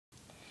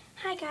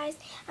Hi guys,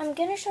 I'm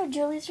going to show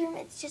Julie's room.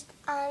 It's just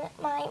on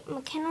my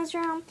McKenna's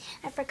room.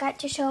 I forgot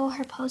to show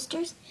her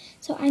posters.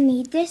 So I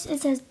made this.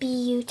 It says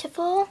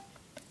Beautiful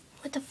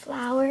with a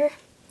flower.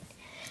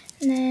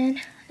 And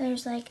then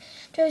there's like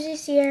Josie,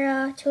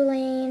 Sierra,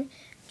 Tulane,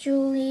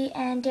 Julie,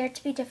 and Dare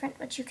to Be Different,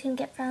 which you can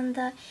get from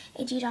the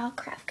AG Doll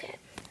craft kit.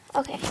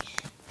 Okay,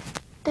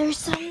 there's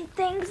some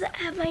things that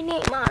have my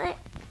name on it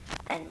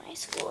and my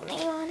school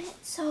name on it.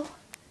 So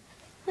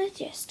let's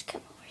just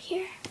come over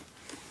here.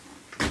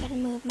 Gotta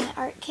move my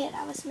art kit.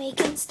 I was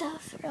making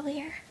stuff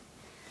earlier.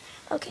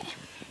 Okay.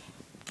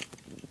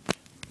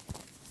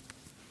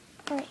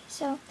 Alright,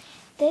 so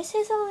this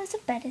is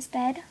Elizabeth's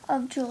bed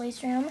of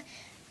Julie's room.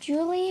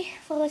 Julie,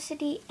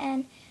 Felicity,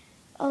 and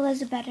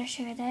Elizabeth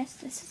share this.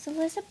 This is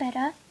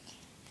Elizabeth.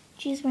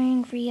 She's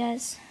wearing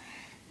Ria's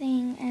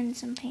thing and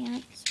some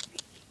pants.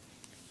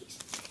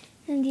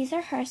 And these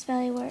are her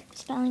spelling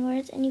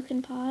words, and you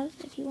can pause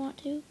if you want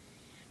to.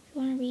 If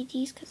you want to read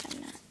these, because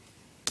I'm not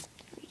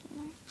reading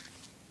them.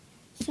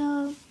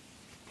 So,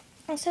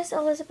 this is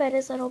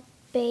Elizabeth's little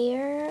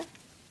bear.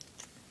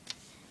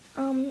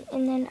 And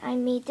then I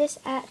made this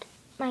at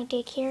my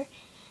daycare,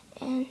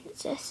 and it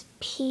says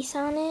peace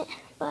on it,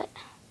 but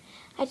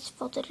I just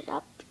folded it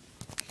up.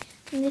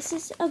 And this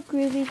is a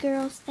Groovy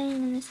Girls thing,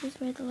 and this is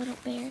where the little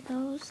bear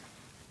goes.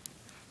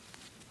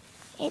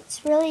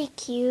 It's really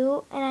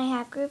cute, and I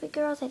have Groovy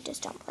Girls, I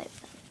just don't play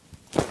with them.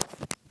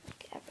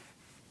 Like ever.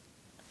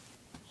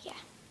 Yeah.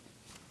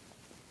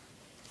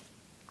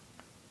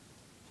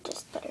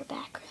 Just put her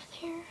back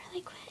right there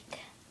really quick.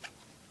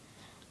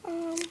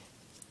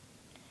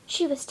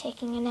 She was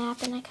taking a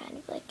nap, and I kind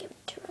of like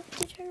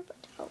interrupted her, but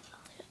oh well,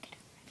 it'll get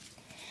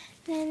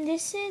over. Then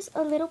this is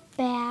a little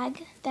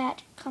bag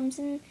that comes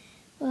in,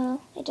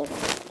 well, it doesn't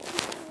come in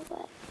anything,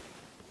 but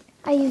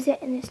I use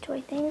it in this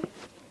toy thing.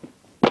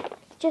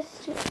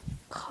 Just a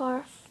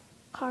card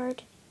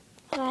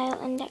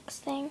file index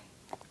thing,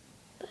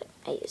 but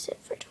I use it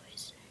for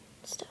toys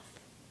and stuff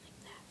like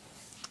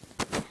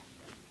that.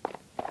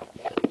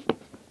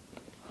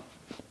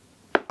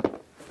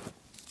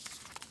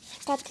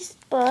 I got this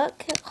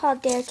book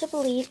called Dare to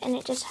Believe, and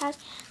it just has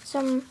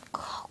some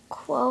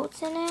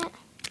quotes in it.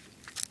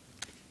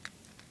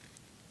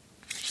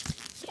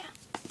 Yeah.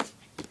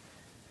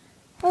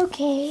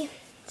 Okay,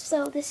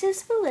 so this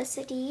is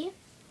Felicity,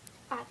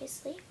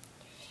 obviously.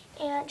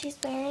 And she's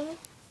wearing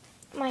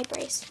my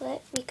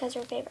bracelet because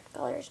her favorite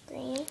color is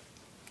green.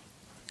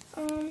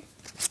 And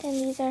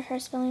these are her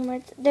spelling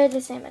words. They're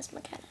the same as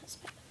McKenna's,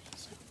 by the way.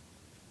 So,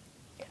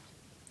 yeah.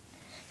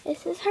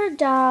 This is her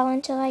doll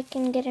until I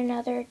can get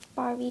another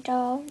Barbie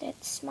doll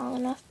that's small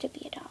enough to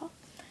be a doll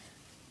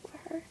for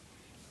her.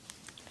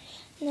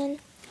 And then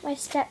my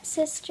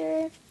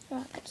stepsister,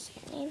 well, that's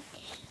her name.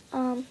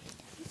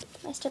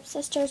 My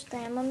stepsister's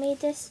grandma made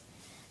this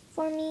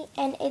for me,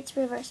 and it's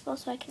reversible,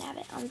 so I can have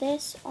it on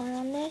this or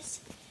on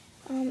this.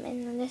 And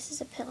then this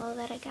is a pillow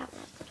that I got when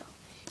I was little.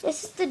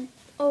 This is the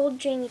old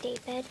Jamie Day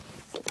bed.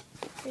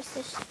 There's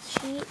this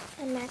sheet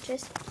and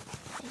mattress.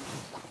 And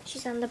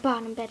she's on the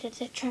bottom bed of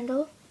the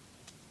trundle.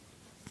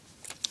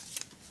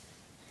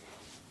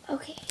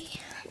 Okay,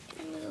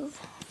 I'm gonna move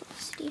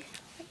Felicity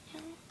right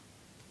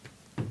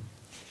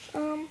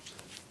now.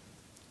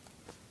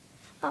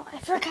 Oh, I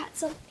forgot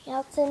something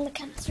else in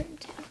McKenna's room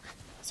too.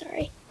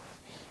 Sorry.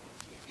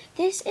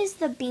 This is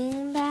the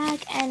bean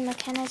bag and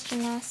McKenna's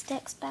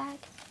gymnastics bag,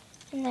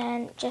 and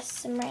then just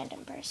some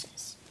random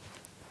purses.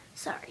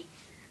 Sorry,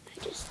 I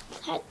just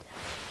had to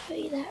show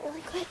you that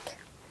really quick.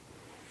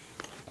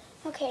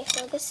 Okay,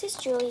 so this is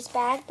Julie's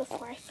bag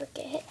before I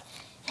forget,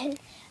 and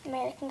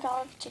American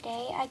Girl of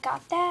Today. I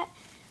got that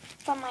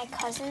from my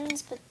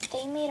cousins, but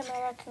they made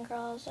American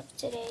Girls of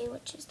Today,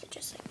 which is the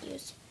Just Like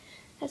You's.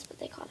 That's what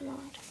they called them a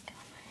long time ago.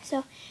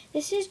 So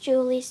this is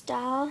Julie's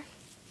doll,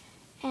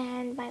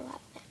 and my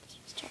love.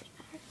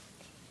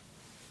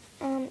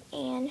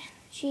 And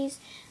she's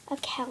a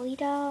Kelly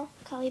doll,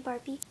 Kelly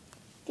Barbie.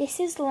 This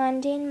is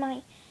London,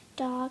 my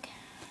dog.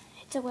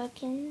 It's a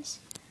Wilkins.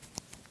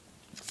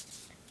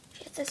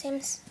 She has the same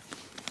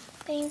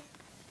thing.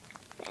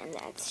 And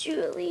that's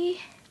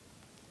Julie.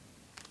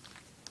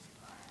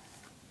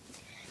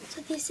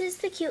 So this is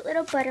the cute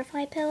little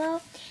butterfly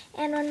pillow.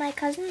 And when my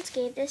cousins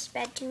gave this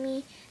bed to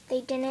me,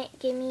 they didn't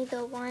give me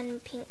the one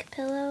pink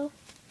pillow.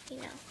 You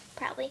know,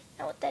 probably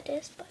know what that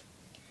is, but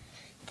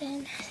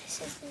then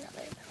this is another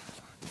pillow.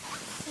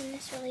 And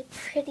this really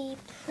pretty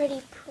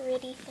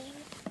thing.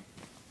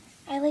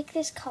 I like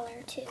this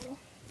color too.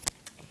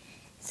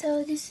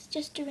 So this is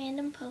just a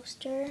random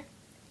poster.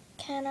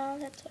 Kenna,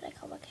 that's what I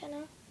call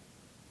McKenna.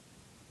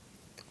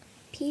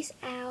 Peace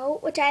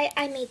Out, which I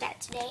made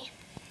that today.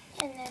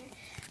 And then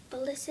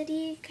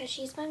Felicity, because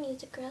she's my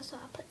music girl, so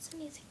I'll put some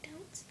music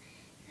notes.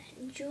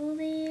 And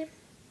Julie,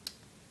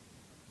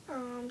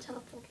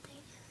 telephone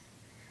thing.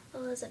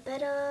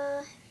 Elizabeth,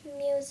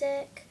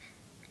 music.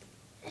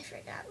 I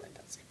forgot what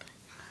else I put.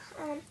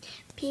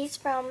 Peace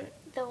from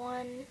the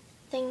one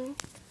thing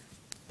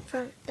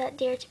from that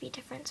Dare to Be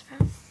Different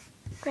from.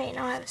 Great,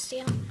 now I have a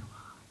stain on my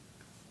wall.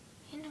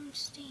 And I'm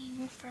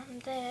staying from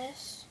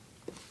this.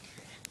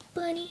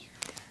 bunny.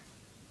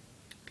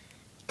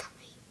 Got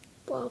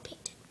my wall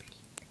painted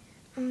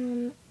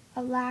pretty.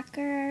 A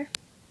lacquer,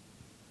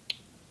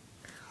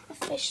 a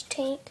fish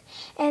tank,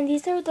 and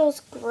these are those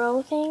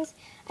grow things.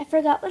 I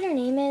forgot what her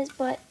name is,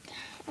 but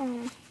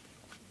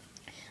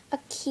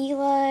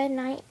Aquila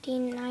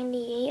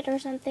 1998 or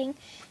something.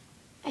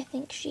 I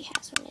think she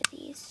has one of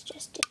these.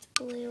 Just it's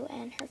blue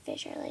and her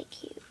fish are like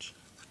huge.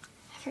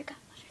 I forgot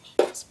what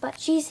her name is, but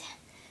she's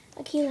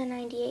Aquila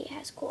 98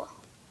 has cool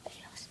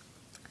videos.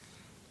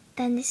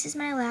 Then this is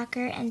my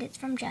lacquer and it's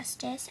from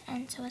Justice,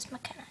 and so is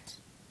McKenna's.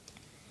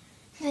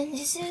 Then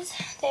this is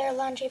their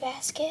laundry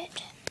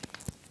basket,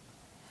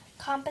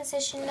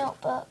 composition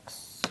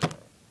notebooks,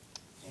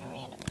 and a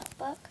random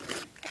notebook.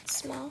 It's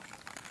small.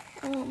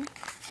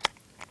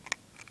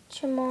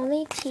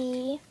 Chamomile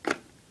tea,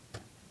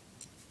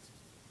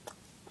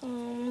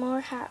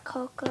 more hot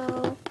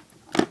cocoa,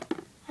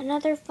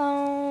 another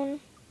phone,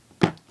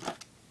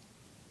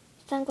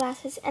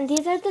 sunglasses, and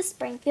these are the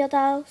Springfield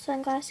Owl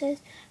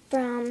sunglasses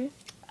from,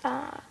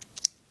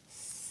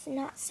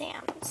 not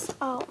Sam's,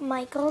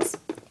 Michael's.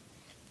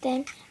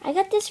 Then I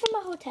got this from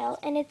a hotel,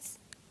 and it's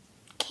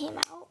came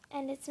out,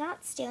 and it's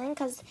not stealing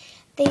because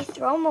they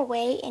throw them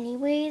away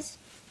anyways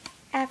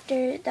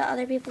after the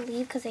other people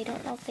leave because they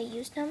don't know if they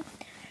used them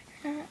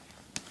or not.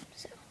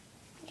 So,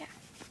 yeah,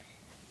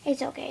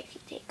 it's okay if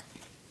you take them.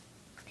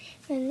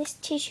 Then this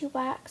tissue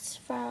box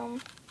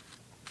from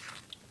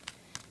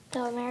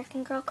the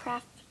American Girl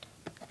Craft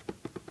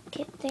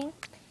Kit thing.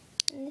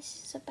 And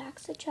this is a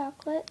box of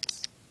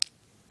chocolates.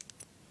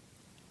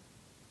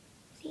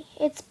 See,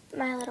 it's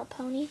My Little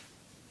Pony,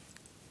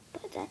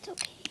 but that's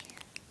okay.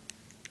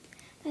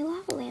 My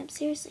lava lamp,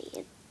 seriously,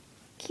 it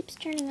keeps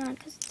turning on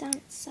because it's on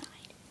its side.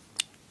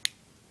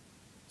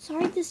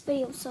 Sorry this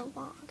video is so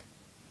long.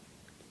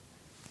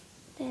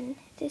 Then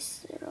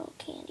this little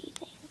candy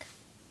thing.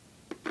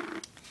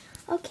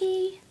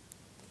 Okay,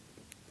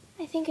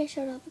 I think I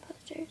showed all the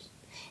posters.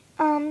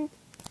 Oh,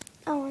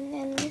 and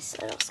then this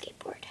little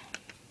skateboard.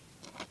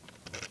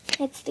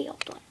 It's the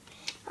old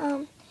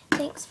one.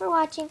 Thanks for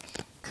watching.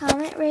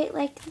 Comment, rate,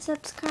 like, and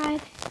subscribe.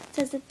 It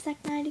says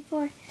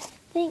ZIPZAK94.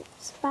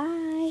 Thanks.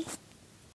 Bye.